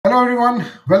Hello everyone,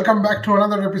 welcome back to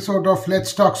another episode of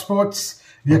Let's Talk Sports.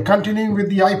 We are continuing with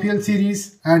the IPL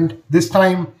series and this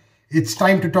time it's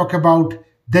time to talk about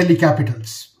Delhi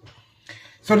Capitals.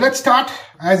 So let's start,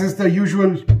 as is the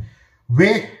usual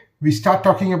way, we start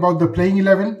talking about the playing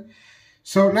 11.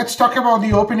 So let's talk about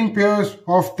the opening pairs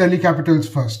of Delhi Capitals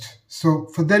first. So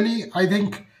for Delhi, I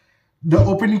think the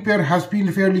opening pair has been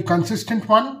a fairly consistent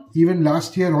one. Even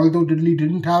last year, although Delhi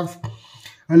didn't have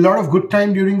a lot of good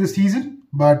time during the season,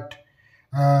 but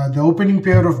the opening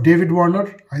pair of David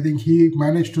Warner, I think he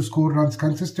managed to score runs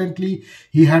consistently.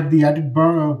 He had the added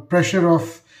pressure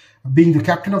of being the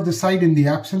captain of the side in the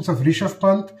absence of Rishabh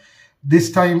Pant.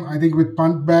 This time, I think with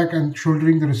Pant back and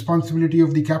shouldering the responsibility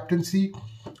of the captaincy,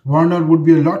 Warner would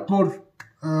be a lot more,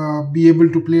 be able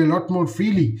to play a lot more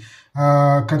freely,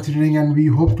 considering, and we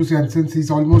hope to see, and since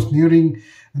he's almost nearing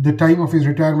the time of his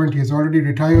retirement, he has already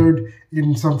retired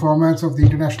in some formats of the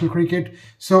international cricket.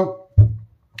 So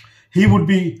he would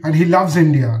be, and he loves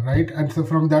India, right? And so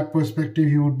from that perspective,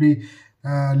 he would be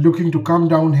looking to come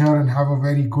down here and have a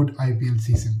very good IPL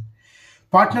season.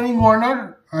 Partnering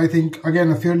Warner, I think,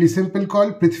 again, a fairly simple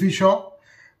call. Prithvi Shaw,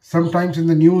 sometimes in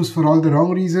the news for all the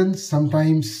wrong reasons,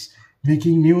 sometimes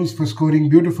making news for scoring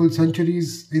beautiful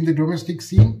centuries in the domestic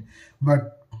scene.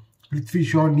 But Prithvi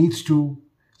Shaw needs to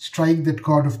strike that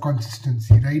chord of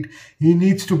consistency, right? He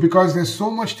needs to, because there's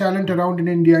so much talent around in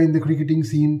India in the cricketing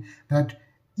scene that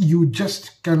you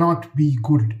just cannot be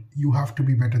good. You have to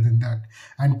be better than that.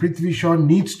 And Prithvi Shaw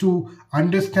needs to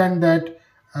understand that,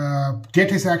 get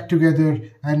his act together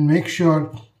and make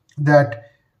sure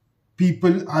that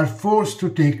people are forced to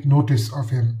take notice of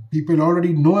him. People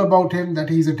already know about him, that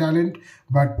he's a talent,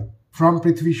 but from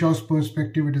Prithvi Shaw's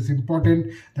perspective, it is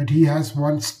important that he has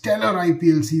one stellar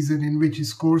IPL season in which he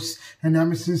scores an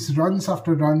nemesis runs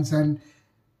after runs and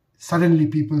suddenly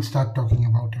people start talking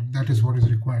about him. That is what is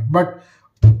required. But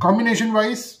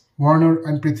combination-wise, Warner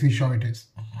and Prithvi Shaw it is.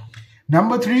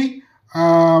 Number 3,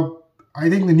 I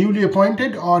think the newly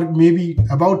appointed, or maybe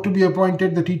about to be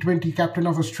appointed, the T20 captain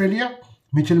of Australia,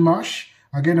 Mitchell Marsh.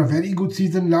 Again, a very good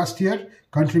season last year,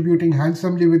 contributing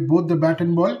handsomely with both the bat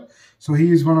and ball. So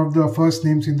he is one of the first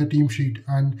names in the team sheet.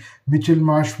 And Mitchell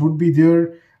Marsh would be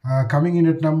there, coming in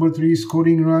at number 3,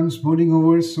 scoring runs, bowling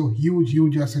overs. So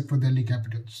huge asset for Delhi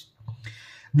Capitals.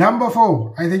 Number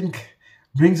 4, I think,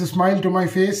 brings a smile to my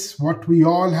face. What we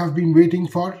all have been waiting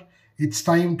for. It's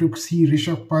time to see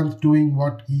Rishabh Pant doing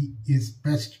what he is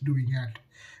best doing at,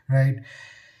 right?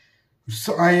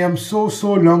 So I am so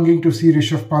longing to see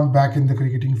Rishabh Pant back in the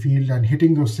cricketing field and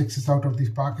hitting those sixes out of the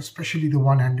park, especially the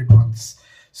one-handed ones.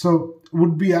 So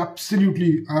would be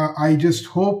absolutely, I just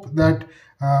hope that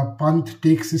Pant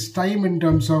takes his time in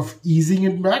terms of easing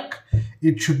it back.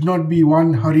 It should not be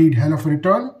one hurried hell of a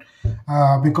return,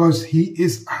 because he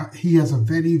has a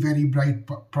very bright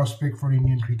prospect for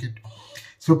Indian cricket.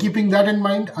 So keeping that in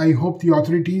mind, I hope the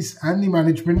authorities and the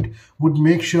management would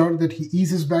make sure that he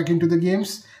eases back into the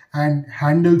games and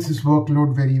handles his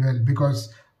workload very well,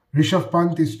 because Rishabh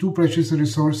Pant is too precious a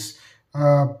resource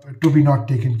to be not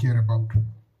taken care about.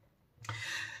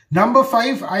 Number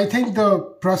 5, I think the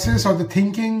process or the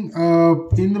thinking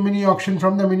in the mini auction,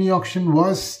 from the mini auction,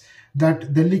 was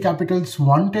that Delhi Capitals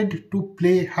wanted to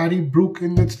play Harry Brook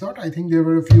in that slot. I think there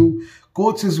were a few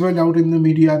quotes as well out in the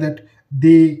media that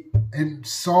they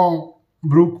saw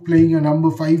Brook playing a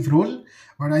number 5 role.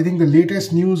 But I think the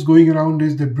latest news going around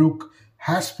is that Brook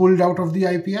has pulled out of the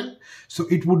IPL. So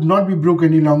it would not be Brook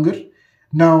any longer.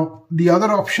 Now, the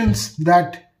other options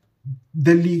that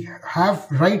Delhi have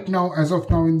right now, as of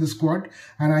now in the squad,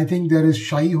 and I think there is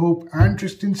Shai Hope and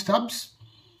Tristan Stubbs.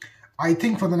 I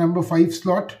think for the number 5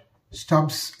 slot,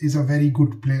 Stubbs is a very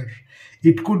good player.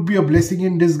 It could be a blessing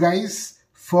in disguise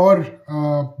for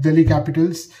Delhi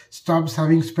Capitals. Stubbs,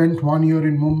 having spent 1 year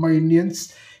in Mumbai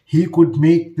Indians, he could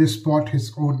make this spot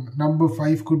his own. Number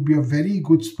 5 could be a very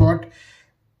good spot.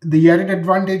 The added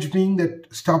advantage being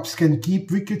that Stubbs can keep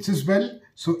wickets as well.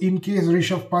 So in case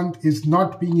Rishabh Pant is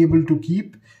not being able to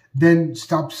keep, then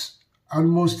Stubbs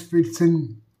almost fits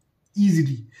in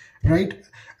easily, right?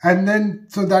 And then,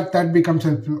 so that becomes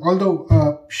helpful.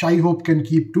 Although Shai Hope can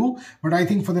keep too, but I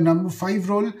think for the number 5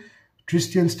 role,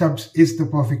 Tristan Stubbs is the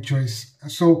perfect choice.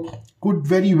 So could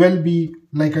very well be,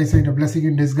 like I said, a blessing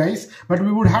in disguise. But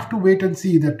we would have to wait and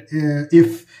see that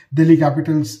if Delhi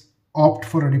Capitals opt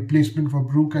for a replacement for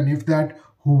Brook, and if that,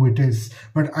 who it is.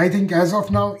 But I think as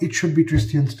of now, it should be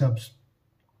Tristan Stubbs.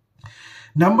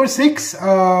 Number 6,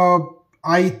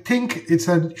 I think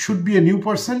should be a new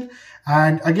person.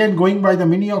 And again, going by the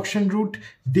mini auction route,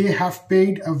 they have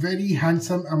paid a very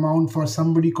handsome amount for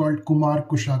somebody called Kumar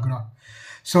Kushagra.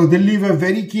 So Delhi were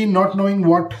very keen, not knowing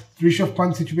what Rishabh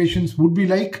Pant situations would be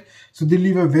like. So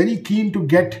Delhi were very keen to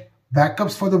get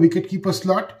backups for the wicketkeeper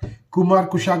slot. Kumar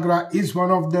Kushagra is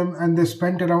one of them, and they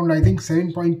spent around, I think,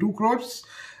 7.2 crores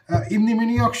in the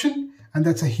mini auction. And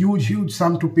that's a huge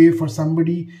sum to pay for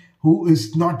somebody who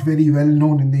is not very well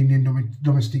known in the Indian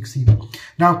domestic scene.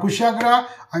 Now, Kushagra,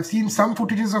 I've seen some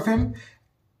footages of him.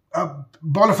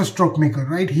 Ball of a stroke maker,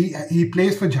 right? He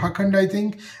plays for Jharkhand, I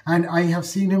think, and I have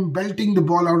seen him belting the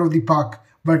ball out of the park.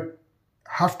 But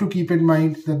have to keep in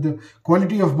mind that the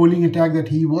quality of bowling attack that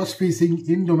he was facing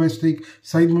in domestic,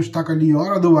 Saeed Mushtaq Ali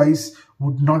or otherwise,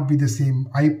 would not be the same.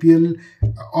 IPL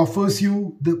offers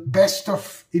you the best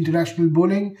of international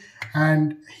bowling,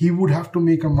 and he would have to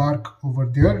make a mark over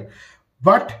there.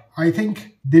 But I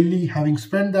think Delhi, having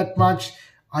spent that much,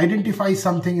 identifies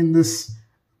something in this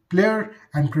player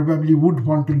and probably would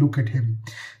want to look at him.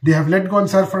 They have let go on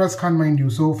Sarfaraz Khan, mind you.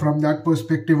 So from that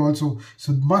perspective also,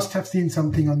 so must have seen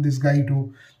something on this guy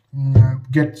to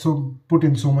put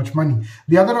in so much money.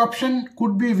 The other option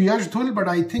could be Yash Dhul, but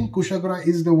I think Kushagra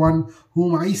is the one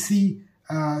whom I see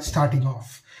starting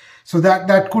off. So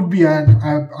that could be, I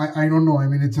don't know. I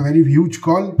mean, it's a very huge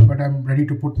call, but I'm ready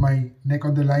to put my neck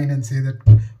on the line and say that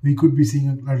we could be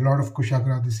seeing a lot of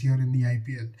Kushagra this year in the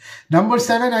IPL. Number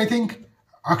 7, I think,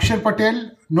 Akshar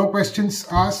Patel, no questions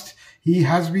asked. He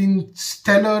has been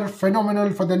stellar, phenomenal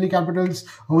for Delhi Capitals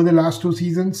over the last 2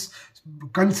 seasons.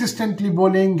 Consistently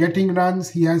bowling, getting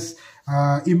runs. He has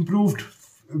improved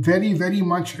very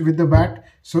much with the bat.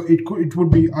 So it would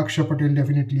be Akshar Patel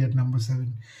definitely at number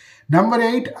 7. Number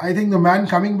 8, I think the man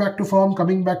coming back to form,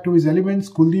 coming back to his elements,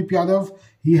 Kuldeep Yadav.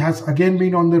 He has again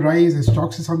been on the rise. His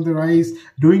stocks is on the rise,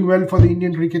 doing well for the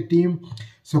Indian cricket team.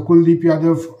 So Kuldeep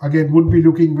Yadav again would be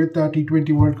looking, with the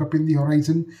T20 World Cup in the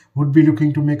horizon, would be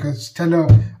looking to make a stellar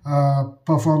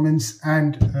performance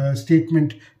and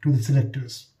statement to the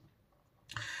selectors.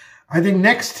 I think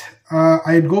next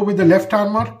I'd go with the left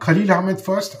armour, Khalil Ahmed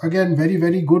first. Again,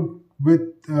 very good with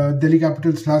Delhi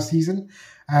Capitals last season,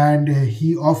 and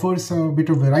he offers a bit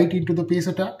of variety into the pace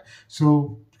attack.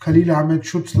 So Khalil Ahmed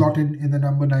should slot in the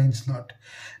number 9 slot.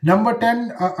 Number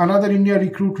 10, another India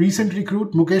recruit, recent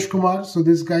recruit, Mukesh Kumar. So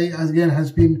this guy again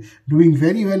has been doing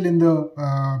very well in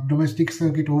the domestic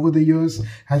circuit over the years,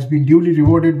 has been duly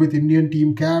rewarded with Indian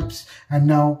team caps, and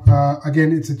now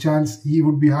again it's a chance. He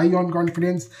would be high on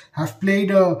confidence, have played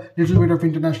a little bit of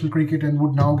international cricket, and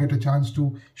would now get a chance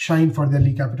to shine for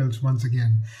Delhi Capitals once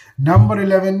again. Number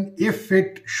 11, if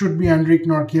fit, should be Henrik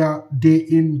Nortje, day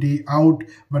in, day out.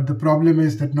 But the problem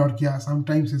is that Nortje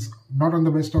sometimes is not on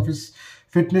the best of his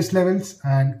fitness levels,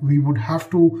 and we would have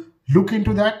to look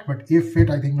into that. But if fit,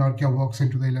 I think Nortje walks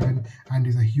into the 11 and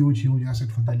is a huge asset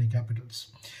for Delhi Capitals.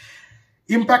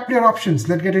 Impact player options,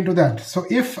 let's get into that. So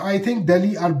if I think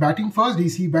Delhi are batting first,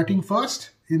 DC batting first,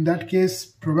 in that case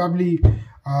probably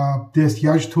there's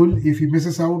Yash Dhul. If he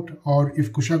misses out, or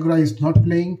if Kushagra is not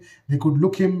playing, they could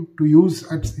look him to use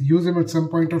him at some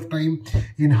point of time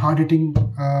in hard-hitting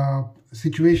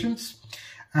situations.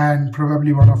 And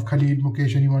probably one of Khalil,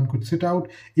 Mukesh, anyone could sit out.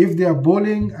 If they are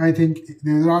bowling, I think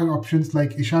there are options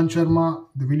like Ishant Sharma,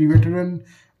 the Willie veteran,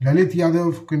 Lalit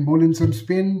Yadav, who can bowl in some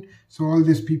spin. So all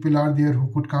these people are there who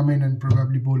could come in and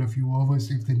probably bowl a few overs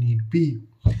if they need be.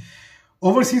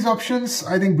 Overseas options,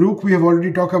 I think Brook we have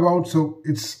already talked about. So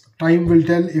it's time will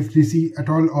tell if DC at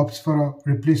all opts for a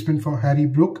replacement for Harry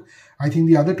Brook. I think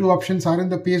the other 2 options are in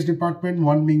the pace department,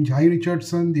 one being Jai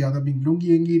Richardson, the other being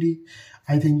Lungi Ngidi.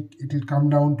 I think it will come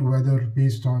down to whether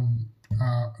based on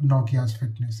Nokia's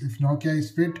fitness. If Nokia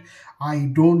is fit, I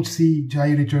don't see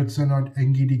Jai Richardson or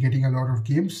Ngidi getting a lot of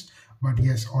games. But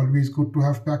yes, always good to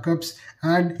have backups.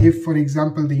 And if, for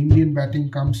example, the Indian batting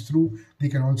comes through, they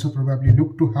can also probably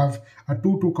look to have a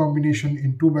 2-2 combination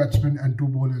in 2 batsmen and 2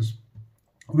 bowlers,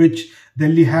 which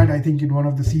Delhi had, I think, in one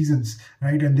of the seasons,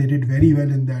 right? And they did very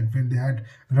well in that when they had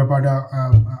Rabada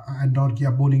and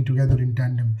Nortje bowling together in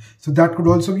tandem. So that could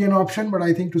also be an option, but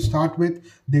I think to start with,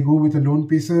 they go with a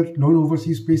lone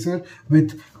overseas pacer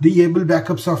with the able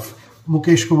backups of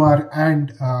Mukesh Kumar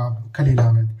and Khalil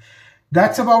Ahmed.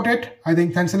 That's about it. I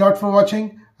think thanks a lot for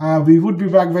watching. We would be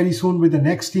back very soon with the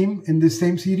next team in this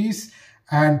same series.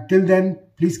 And till then,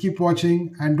 please keep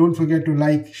watching and don't forget to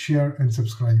like, share and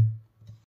subscribe.